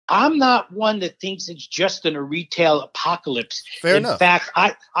I'm not one that thinks it's just in a retail apocalypse. Fair In enough. fact,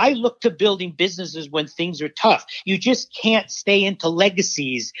 I look to building businesses when things are tough. You just can't stay into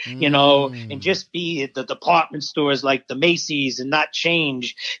legacies, and just be at the department stores like the Macy's and not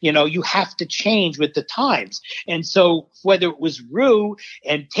change. You have to change with the times. And so whether it was Rue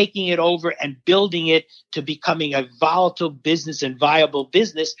and taking it over and building it to becoming a volatile business and viable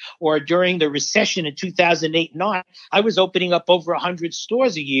business, or during the recession in 2008-9, I was opening up over 100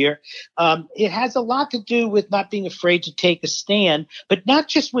 stores a year. It has a lot to do with not being afraid to take a stand, but not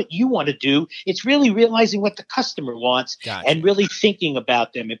just what you want to do. It's really realizing what the customer wants. Gotcha. And really thinking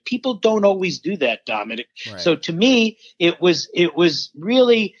about them. And people don't always do that, Dominic. Right. So to me, it was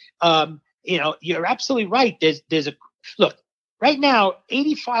really, you're absolutely right. There's a look. Right now,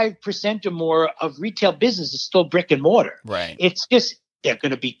 85% or more of retail business is still brick and mortar. Right. It's just there are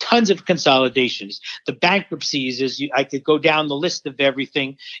going to be tons of consolidations. The bankruptcies, I could go down the list of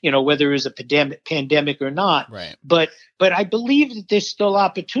everything, whether it was a pandemic or not. Right. But I believe that there's still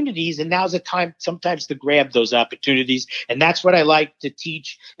opportunities, and now's the time sometimes to grab those opportunities. And that's what I like to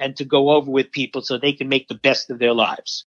teach and to go over with people so they can make the best of their lives.